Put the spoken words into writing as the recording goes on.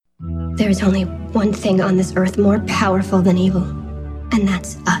There's only one thing on this earth more powerful than evil, and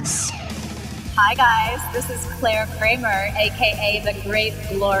that's us. Hi guys, this is Claire Kramer, aka the Great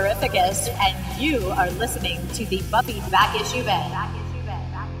Glorificus, and you are listening to the Buffy Back Issue Bin.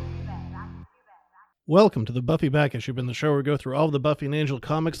 Welcome to the Buffy Back Issue Bin, the show where we go through all of the Buffy and Angel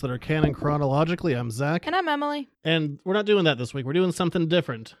comics that are canon chronologically. I'm Zach. And I'm Emily. And we're not doing that this week. We're doing something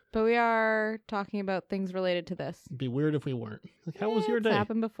different. But we are talking about things related to this. It'd be weird if we weren't. Like, how was your day? It's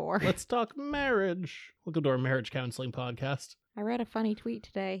happened before. Let's talk marriage. Welcome to our marriage counseling podcast. I read a funny tweet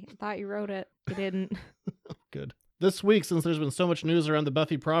today. I thought you wrote it. You didn't. Good. This week, since there's been so much news around the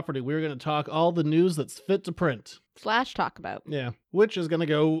Buffy property, we're going to talk all the news that's fit to print. / talk about. Yeah, which is going to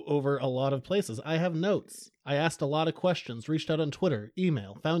go over a lot of places. I have notes. I asked a lot of questions, reached out on Twitter,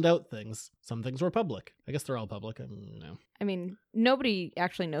 email, found out things. Some things were public. I guess they're all public. No. I mean, nobody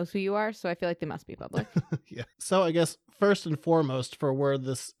actually knows who you are, so I feel like they must be public. Yeah. So I guess first and foremost, for where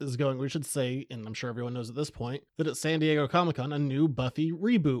this is going, we should say, and I'm sure everyone knows at this point, that at San Diego Comic-Con, a new Buffy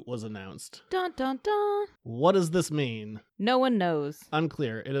reboot was announced. Dun dun dun. What does this mean? No one knows.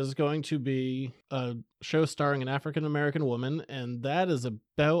 Unclear. It is going to be a show starring an African-American woman, and that is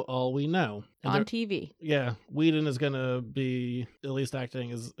about all we know. And On TV. Yeah. Whedon is going to be at least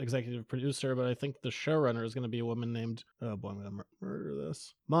acting as executive producer, but I think the showrunner is going to be a woman named, oh boy, I'm going to murder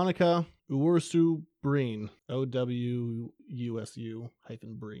this, Monica Owusu Breen. Owusu-Breen.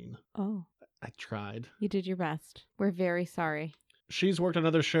 Oh. I tried. You did your best. We're very sorry. She's worked on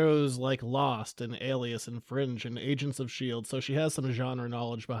other shows like Lost and Alias and Fringe and Agents of S.H.I.E.L.D., so she has some genre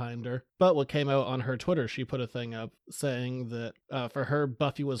knowledge behind her. But what came out on her Twitter, she put a thing up saying that for her,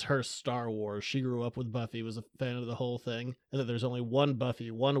 Buffy was her Star Wars. She grew up with Buffy, was a fan of the whole thing, and that there's only one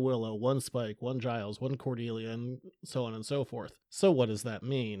Buffy, one Willow, one Spike, one Giles, one Cordelia, and so on and so forth. So what does that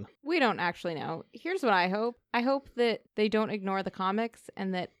mean? We don't actually know. Here's what I hope. I hope that they don't ignore the comics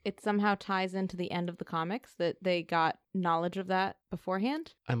and that it somehow ties into the end of the comics, that they got knowledge of that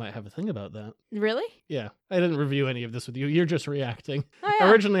beforehand. I might have a thing about that. Really? Yeah. I didn't review any of this with you. You're just reacting. Oh, yeah.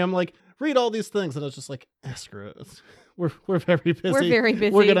 Originally, I'm like, read all these things, and I was just like, screw it. We're very busy. We're very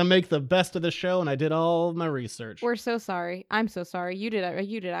busy. We're gonna make the best of the show, and I did all of my research. We're so sorry. I'm so sorry. You did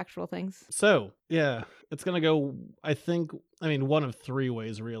actual things. So, yeah, it's gonna go, I mean, one of three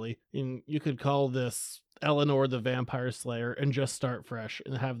ways, really. And you could call this Eleanor the Vampire Slayer and just start fresh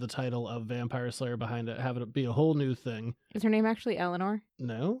and have the title of Vampire Slayer behind it, have it be a whole new thing. Is her name actually Eleanor?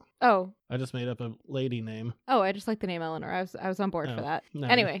 No? Oh. I just made up a lady name. Oh, I just like the name Eleanor. I was on board for that. No.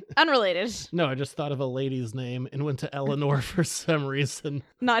 Anyway, unrelated. No, I just thought of a lady's name and went to Eleanor for some reason.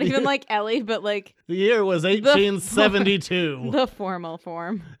 Not even like Ellie, but like... The year was 1872. The formal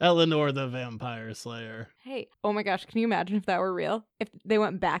form. Eleanor the Vampire Slayer. Hey, oh my gosh, can you imagine if that were real? If they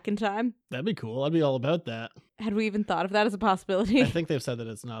went back in time? That'd be cool. I'd be all about that. Had we even thought of that as a possibility? I think they've said that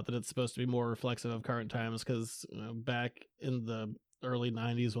it's not, that it's supposed to be more reflexive of current times because back in the early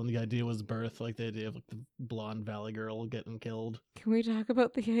 90s when the idea was birthed, like the idea of like the blonde valley girl getting killed. Can we talk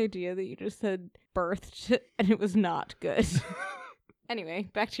about the idea that you just said birthed and it was not good? Anyway,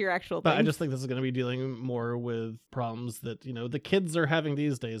 back to your actual thing. But I just think this is going to be dealing more with problems that, the kids are having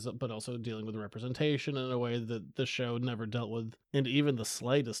these days, but also dealing with representation in a way that the show never dealt with in even the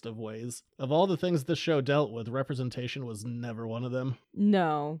slightest of ways. Of all the things the show dealt with, representation was never one of them.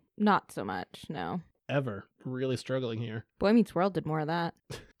 No, not so much, no. Ever. Really struggling here. Boy Meets World did more of that.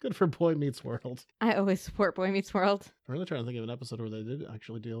 Good for Boy Meets World. I always support Boy Meets World. I'm really trying to think of an episode where they did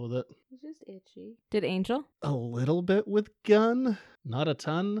actually deal with it. It's just itchy. Did Angel? A little bit with Gunn. Not a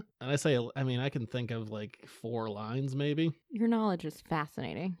ton. And I can think of like 4 lines maybe. Your knowledge is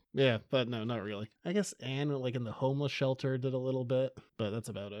fascinating. Yeah, but no, not really. I guess Anne, like in the homeless shelter, did a little bit, but that's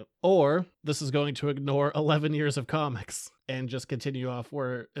about it. Or this is going to ignore 11 years of comics and just continue off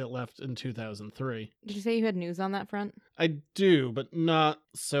where it left in 2003. Did you say you had news on that front? I do, but not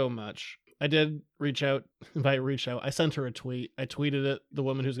so much. I did reach out. By reach out, I sent her a tweet. I tweeted it, the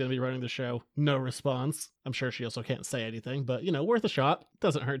woman who's going to be running the show. No response. I'm sure she also can't say anything, but, worth a shot.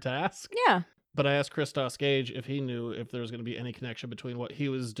 Doesn't hurt to ask. Yeah. But I asked Christos Gage if he knew if there was going to be any connection between what he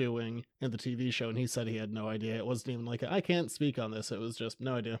was doing and the TV show, and he said he had no idea. It wasn't even like, I can't speak on this. It was just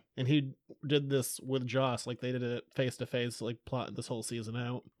no idea. And he did this with Joss, like they did it face-to-face, like plot this whole season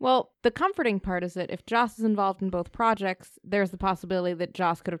out. Well, the comforting part is that if Joss is involved in both projects, there's the possibility that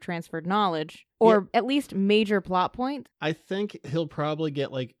Joss could have transferred knowledge. or at least major plot points. I think he'll probably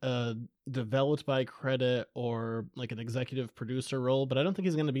get like a developed by credit or like an executive producer role, but I don't think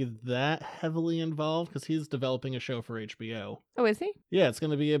he's going to be that heavily involved because he's developing a show for HBO. Oh, is he? Yeah, it's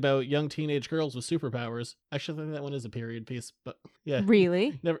going to be about young teenage girls with superpowers. I should think that one is a period piece, but yeah.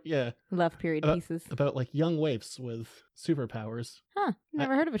 Really? Yeah. Love period pieces. About like young waifs with superpowers. Huh.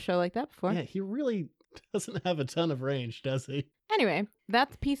 Never heard of a show like that before. Yeah, he really doesn't have a ton of range, does he? Anyway,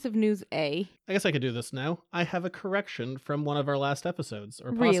 that's piece of news A. I guess I could do this now. I have a correction from one of our last episodes,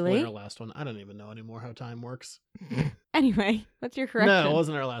 or possibly Really? our last one. I don't even know anymore how time works. Anyway, what's your correction? No, it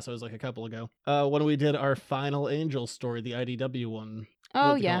wasn't our last. It was like a couple ago. When we did our final Angel story, the IDW one.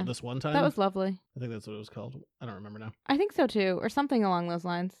 Oh, What did they call yeah. it this one time. That was lovely. I think that's what it was called. I don't remember now. I think so too, or something along those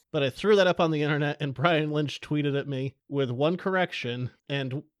lines. But I threw that up on the internet, and Brian Lynch tweeted at me with one correction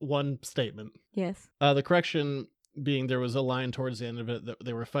and one statement. Yes. The correction being there was a line towards the end of it that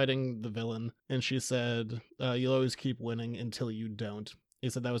they were fighting the villain, and she said, "You'll always keep winning until you don't." He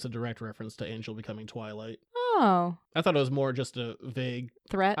said that was a direct reference to Angel becoming Twilight. Oh. I thought it was more just a vague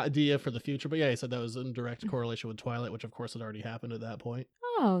Threat? idea for the future, but yeah, he said that was in direct correlation with Twilight, which of course had already happened at that point.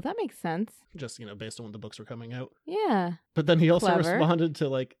 Oh, that makes sense. Just, based on when the books were coming out. Yeah. But then he also Clever. responded to,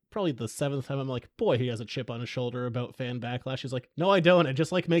 like, probably the 7th time. I'm like, boy, he has a chip on his shoulder about fan backlash. He's like, no, I don't. I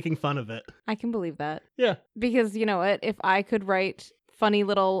just like making fun of it. I can believe that. Yeah. Because you know what? If I could write funny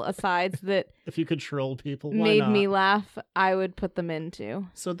little asides that If you could troll people, why made not? me laugh, I would put them in too.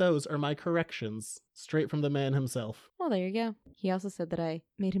 So those are my corrections, straight from the man himself. Well, there you go. He also said that I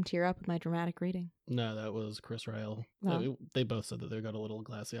made him tear up with my dramatic reading. No, that was Chris Ryle. Wow. They both said that they got a little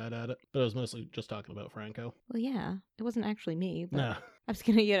glassy-eyed at it, but it was mostly just talking about Franco. Well, yeah. It wasn't actually me, but Nah. I'm just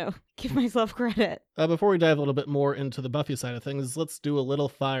gonna, give myself credit. Before we dive a little bit more into the Buffy side of things, let's do a little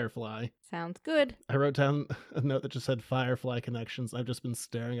Firefly. Sounds good. I wrote down a note that just said Firefly connections. I've just been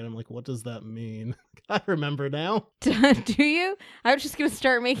staring at him like, what does that mean? I remember now. Do you? I was just gonna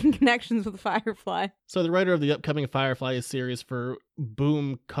start making connections with Firefly. So the writer of the upcoming Firefly series for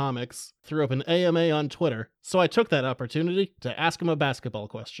Boom Comics threw up an AMA on Twitter. So I took that opportunity to ask him a basketball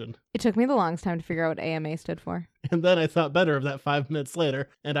question. It took me the longest time to figure out what AMA stood for. And then I thought better of that 5 minutes later,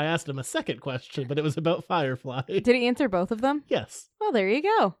 and I asked him a second question, but it was about Firefly. Did he answer both of them? Yes. Well, there you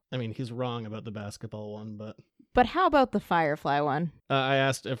go. I mean, he's wrong about the basketball one, but... But how about the Firefly one? I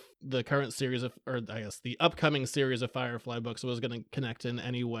asked if the current series of, or I guess the upcoming series of Firefly books was going to connect in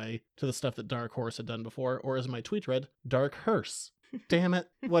any way to the stuff that Dark Horse had done before, or as my tweet read, Dark Hearse. Damn it.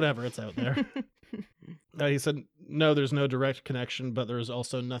 Whatever, it's out there. He said, no, there's no direct connection, but there's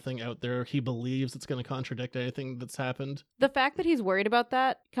also nothing out there he believes it's going to contradict anything that's happened. The fact that he's worried about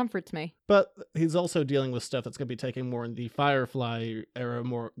that comforts me. But he's also dealing with stuff that's going to be taking more in the Firefly era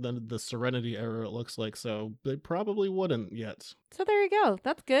more than the Serenity era, it looks like, so they probably wouldn't yet. So there you go.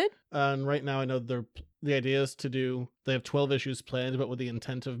 That's good. And right now I know the idea is they have 12 issues planned, but with the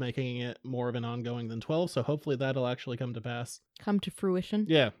intent of making it more of an ongoing than 12, so hopefully that'll actually come to pass. Come to fruition.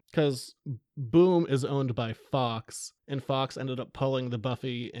 Yeah, because Boom is owned by Fox, and Fox ended up pulling the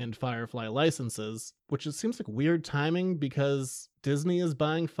Buffy and Firefly licenses, which it seems like weird timing because Disney is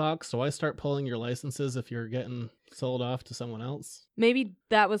buying Fox, so I start pulling your licenses if you're getting sold off to someone else. Maybe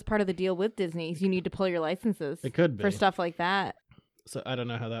that was part of the deal with Disney. You need to pull your licenses. It could be. For stuff like that. So I don't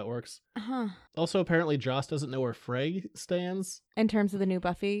know how that works. Huh. Also, apparently Joss doesn't know where Frey stands In terms of the new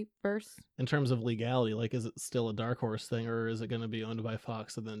Buffy verse? in terms of legality. Like, is it still a Dark Horse thing, or is it going to be owned by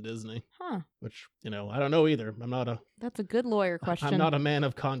Fox and then Disney? Huh. Which, I don't know either. That's a good lawyer question. I'm not a man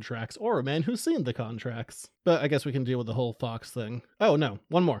of contracts or a man who's seen the contracts. But I guess we can deal with the whole Fox thing. Oh, no.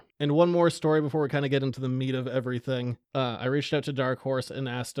 One more. And one more story before we kind of get into the meat of everything. I reached out to Dark Horse and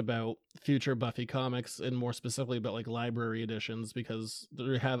asked about future Buffy comics and more specifically about like library editions because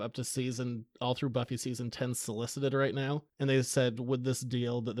they have up to all through Buffy season 10 solicited right now. And they said with this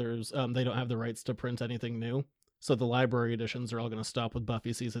deal that there's they don't have the rights to print anything new. So the library editions are all going to stop with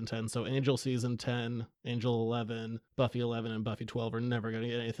Buffy season 10. So Angel season 10, Angel 11, Buffy 11, and Buffy 12 are never going to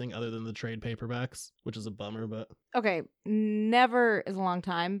get anything other than the trade paperbacks, which is a bummer, but... Okay, never is a long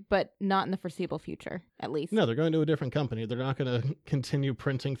time, but not in the foreseeable future, at least. No, they're going to a different company. They're not going to continue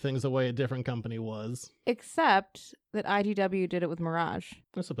printing things the way a different company was. Except that IDW did it with Mirage.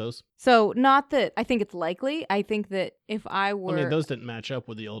 I suppose. So, not that I think it's likely. I think that if I were... I mean, those didn't match up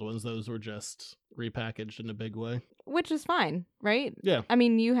with the old ones. Those were just repackaged in a big way. Which is fine, right? Yeah. I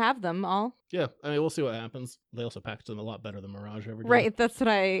mean, you have them all. Yeah, I mean, we'll see what happens. They also packaged them a lot better than Mirage ever did. Right, that's what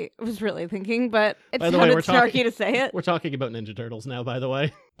I was really thinking, but it By the way, sounded snarky to say it. We're talking about Ninja Turtles now, by the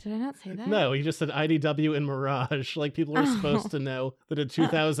way. Did I not say that? No, you just said IDW and Mirage. Like, people are supposed to know that in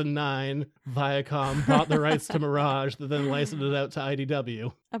 2009, Viacom bought the rights to Mirage that then licensed it out to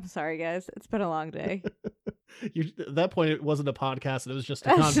IDW. I'm sorry, guys. It's been a long day. At that point, it wasn't a podcast. It was just a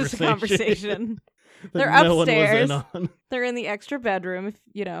It's conversation. just a conversation. that They're no upstairs. one was in on. They're in the extra bedroom, if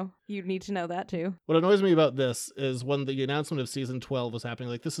you need to know that too. What annoys me about this is when the announcement of season 12 was happening,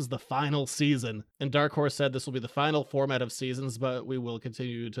 like, this is the final season. And Dark Horse said this will be the final format of seasons, but we will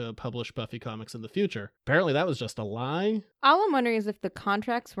continue to publish Buffy comics in the future. Apparently that was just a lie. All I'm wondering is if the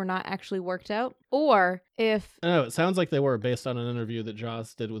contracts were not actually worked out, or if... I don't know, it sounds like they were based on an interview that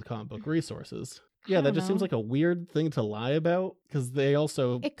Joss did with Comic Book Resources. Yeah, I that don't just seems know. like a weird thing to lie about, because they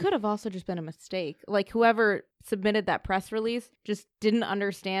also... It could have also just been a mistake. Like, whoever submitted that press release just didn't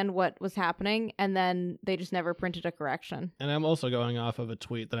understand what was happening, and then they just never printed a correction. And I'm also going off of a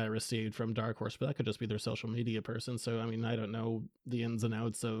tweet that I received from Dark Horse, but that could just be their social media person. So, I mean, I don't know the ins and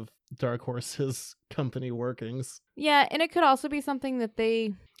outs of Dark Horse's company workings. Yeah, and it could also be something that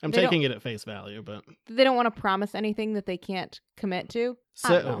they I'm They taking it at face value, but... don't want to promise anything that they can't commit to. I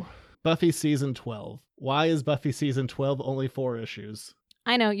don't know. So, Buffy Season 12. Why is Buffy Season 12 only 4 issues?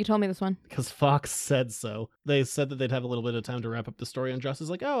 I know, you told me this one. Because Fox said so. They said that they'd have a little bit of time to wrap up the story, and Joss is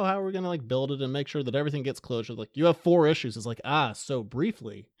like, oh, how are we going to, like, build it and make sure that everything gets closure? Like, you have 4 issues. It's like, so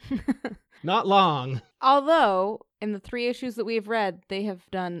briefly. Not long. Although, in the 3 issues that we've read, they have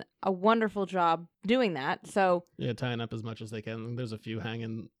done a wonderful job doing that. So, Yeah, tying up as much as they can. There's a few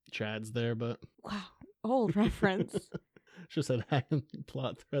hanging chads there, but... wow, old reference. Just said hanging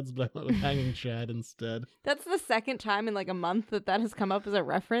plot threads, but I went with hanging chad instead. That's the second time in like a month that has come up as a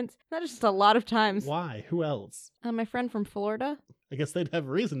reference. That is just a lot of times. Why? Who else? My friend from Florida. I guess they'd have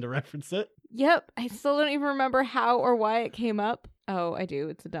reason to reference it. Yep, I still don't even remember how or why it came up. Oh, I do.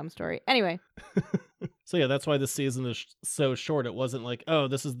 It's a dumb story. Anyway. So yeah, that's why this season is so short. It wasn't like, oh,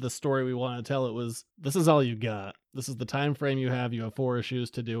 this is the story we want to tell. It was, this is all you got. This is the time frame you have. You have 4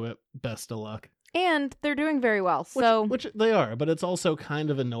 issues to do it. Best of luck. And they're doing very well. So Which they are, but it's also kind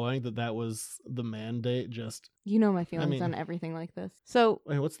of annoying that was the mandate. Just, you know my feelings mean- on everything like this. So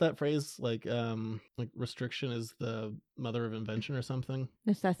wait, what's that phrase? Like restriction is the mother of invention or something?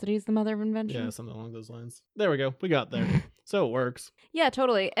 necessity is the mother of invention. Yeah, something along those lines. There we go. We got there. So it works. Yeah,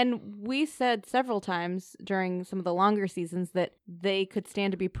 totally. And we said several times during some of the longer seasons that they could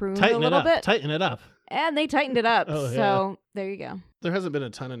stand to be pruned a Tighten it little up. bit. Tighten it up. And they tightened it up. Oh, yeah. So there you go. There hasn't been a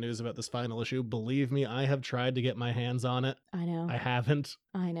ton of news about this final issue. Believe me, I have tried to get my hands on it. I know. I haven't.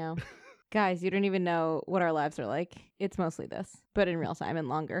 I know. Guys, you don't even know what our lives are like. It's mostly this, but in real time and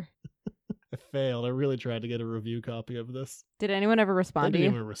longer. I failed. I really tried to get a review copy of this. Did anyone ever They respond to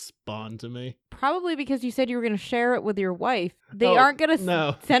didn't you? even respond to me. Probably because you said you were going to share it with your wife. They Oh, aren't going to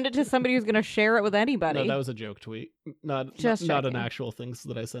no. send it to somebody who's going to share it with anybody. No, that was a joke tweet. Not Just not an checking. actual thing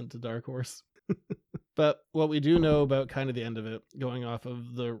that I sent to Dark Horse. But what we do know about kind of the end of it, going off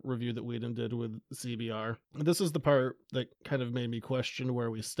of the review that Whedon did with CBR, this is the part that kind of made me question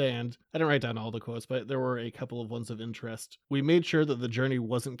where we stand. I didn't write down all the quotes, but there were a couple of ones of interest. We made sure that the journey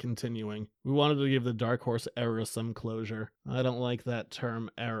wasn't continuing. We wanted to give the Dark Horse era some closure. I don't like that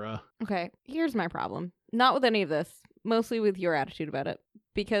term, era. Okay, here's my problem. Not with any of this, mostly with your attitude about it.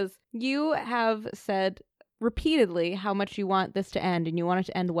 Because you have said repeatedly how much you want this to end and you want it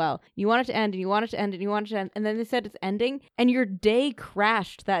to end well. You want it to end and you want it to end and you want it to end. And then they said it's ending and your day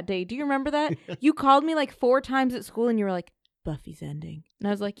crashed that day. Do you remember that? You called me like 4 times at school and you were like, Buffy's ending. And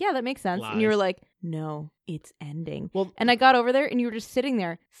I was like, yeah, that makes sense. And you were Lies. like, no, it's ending. Well, And I got over there and you were just sitting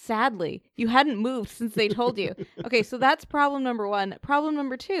there, sadly. You hadn't moved since they told you. Okay, so that's problem number 1. Problem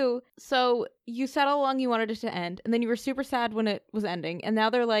number 2, so you said all along you wanted it to end, and then you were super sad when it was ending, and now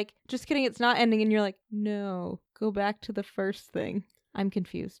they're like, just kidding, it's not ending, and you're like, no, go back to the first thing. I'm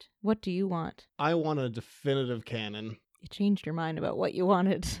confused. What do you want? I want a definitive canon. You changed your mind about what you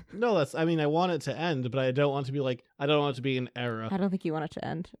wanted. No, I want it to end, but I don't want to be like, I don't want it to be an era. I don't think you want it to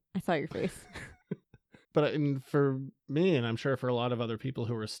end. I saw your face. But I mean, for me, and I'm sure for a lot of other people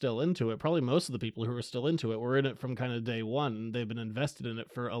who are still into it, probably most of the people who are still into it were in it from kind of day one. They've been invested in it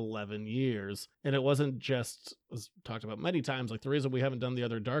for 11 years. And it wasn't just was talked about many times, like the reason we haven't done the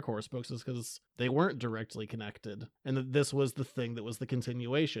other Dark Horse books is because they weren't directly connected, and that this was the thing that was the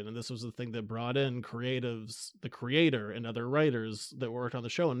continuation, and this was the thing that brought in creatives, the creator and other writers that worked on the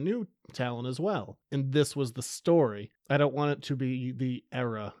show, and new talent as well. And this was the story. I don't want it to be the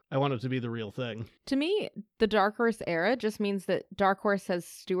era. I want it to be the real thing. To me, the Dark Horse era just means that Dark Horse has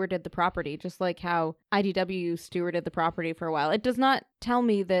stewarded the property, just like how IDW stewarded the property for a while. It does not tell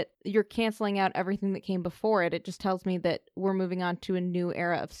me that you're canceling out everything that came before it. It just tells me that we're moving on to a new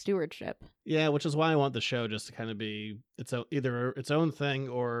era of stewardship. Yeah, which is why I want the show just to kind of be either its own thing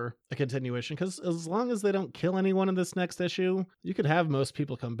or a continuation. Because as long as they don't kill anyone in this next issue, you could have most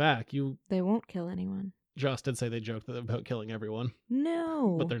people come back. They won't kill anyone. Joss did say they joked about killing everyone.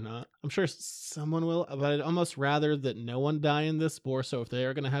 No. But they're not. I'm sure someone will, but I'd almost rather that no one die in this more so if they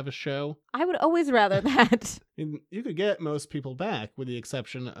are going to have a show. I would always rather that. You could get most people back with the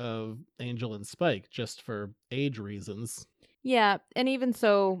exception of Angel and Spike, just for age reasons. Yeah, and even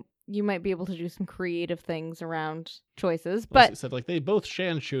so, you might be able to do some creative things around choices, Well, but said, like, they both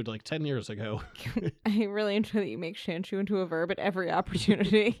Shanshu'd like 10 years ago. I really enjoy that you make Shanshu into a verb at every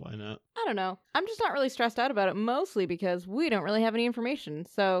opportunity. Why not? I don't know. I'm just not really stressed out about it, mostly because we don't really have any information.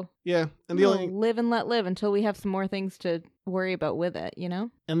 So Yeah, and we'll live and let live until we have some more things to worry about with it, you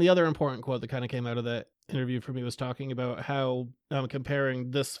know? And the other important quote that kind of came out of that interview for me was talking about how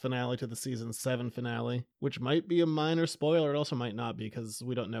comparing this finale to the season 7 finale, which might be a minor spoiler, it also might not be because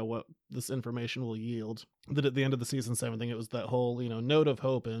we don't know what this information will yield. That at the end of the season 7 thing, it was that whole, note of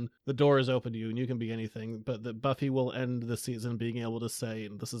hope and the door is open to you and you can be anything, but that Buffy will end the season being able to say,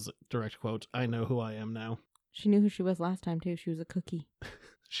 and this is a direct quote, "I know who I am now." She knew who she was last time, too. She was a cookie.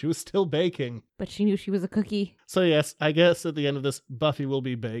 She was still baking. But she knew she was a cookie. So yes, I guess at the end of this, Buffy will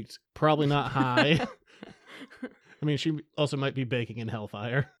be baked. Probably not high. I mean, she also might be baking in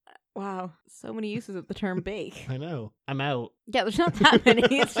Hellfire. Wow, so many uses of the term bake. I know. I'm out. Yeah, there's not that many.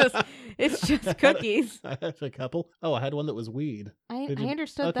 It's just cookies. I had a couple. Oh, I had one that was weed. I Did you-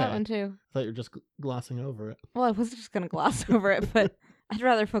 understood that okay. one too. I thought you were just glossing over it. Well, I was just gonna gloss over it, but I'd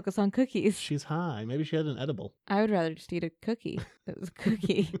rather focus on cookies. She's high. Maybe she had an edible. I would rather just eat a cookie. It was a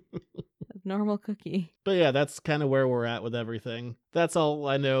cookie. A normal cookie. But yeah, that's kind of where we're at with everything. That's all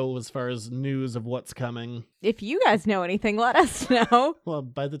I know as far as news of what's coming. If you guys know anything, let us know. Well,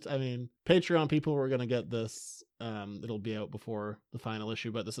 Patreon people were going to get this. It'll be out before the final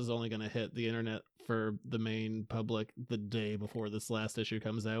issue, but this is only going to hit the internet for the main public the day before this last issue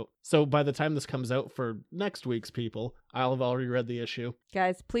comes out. So by the time this comes out for next week's people, I'll have already read the issue.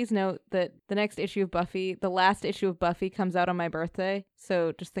 Guys, please note that the next issue of Buffy, the last issue of Buffy, comes out on my birthday.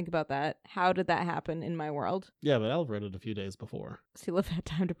 So just think about that. How did that happen in my world? Yeah, but I'll have read it a few days before. So you'll have had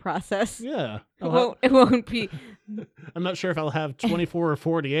time to process. Yeah. It won't be. I'm not sure if I'll have 24 or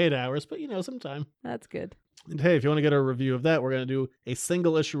 48 hours, but sometime. That's good. And hey, if you want to get a review of that, we're going to do a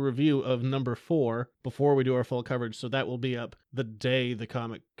single issue review of number 4 before we do our full coverage. So that will be up the day the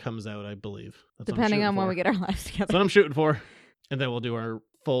comic comes out, I believe. That's Depending on when we get our lives together. That's what I'm shooting for. And then we'll do our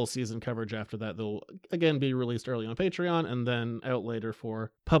full season coverage after that. They'll again be released early on Patreon and then out later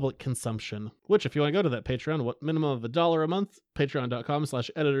for public consumption. Which, if you want to go to that Patreon, what minimum of $1 a month,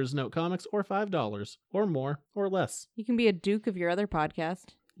 patreon.com/editorsnotecomics, or $5 or more or less. You can be a duke of your other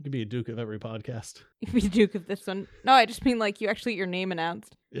podcast. You could be a duke of every podcast. You can be a duke of this one. No, I just mean like you actually get your name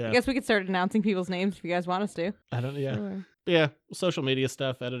announced. Yeah. I guess we could start announcing people's names if you guys want us to. I don't know. Yeah. Sure. Yeah. Social media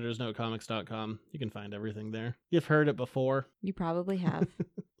stuff, editorsnotecomics.com. You can find everything there. You've heard it before. You probably have.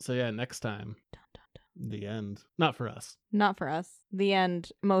 So yeah, next time. Dun, dun, dun. The end. Not for us. Not for us. The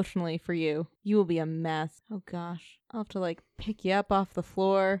end, emotionally, for you. You will be a mess. Oh gosh. I'll have to pick you up off the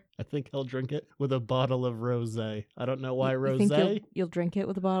floor. I think I'll drink it with a bottle of rosé. I don't know why You rosé. think you'll drink it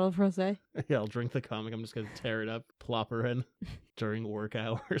with a bottle of rosé? Yeah, I'll drink the comic. I'm just going to tear it up, plop her in during work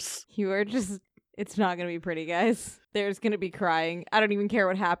hours. You are just... It's not going to be pretty, guys. There's going to be crying. I don't even care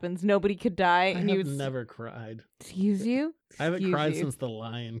what happens. Nobody could die. I And have never cried. Excuse you? I haven't Excuse cried you. since The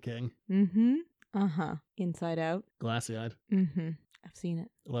Lion King. Mm-hmm. Uh-huh. Inside Out. Glassy-eyed. Mm-hmm. I've seen it.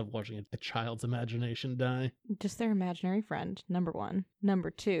 I love watching a child's imagination die. Just their imaginary friend, number 1.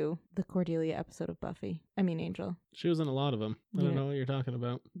 Number 2, the Cordelia episode of Buffy. I mean, Angel. She was in a lot of them. I don't Yeah. know what you're talking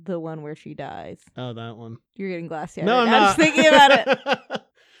about. The one where she dies. Oh, that one. You're getting glassy-eyed. No, right I'm now. not. I'm just thinking about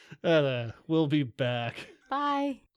it. We'll be back. Bye.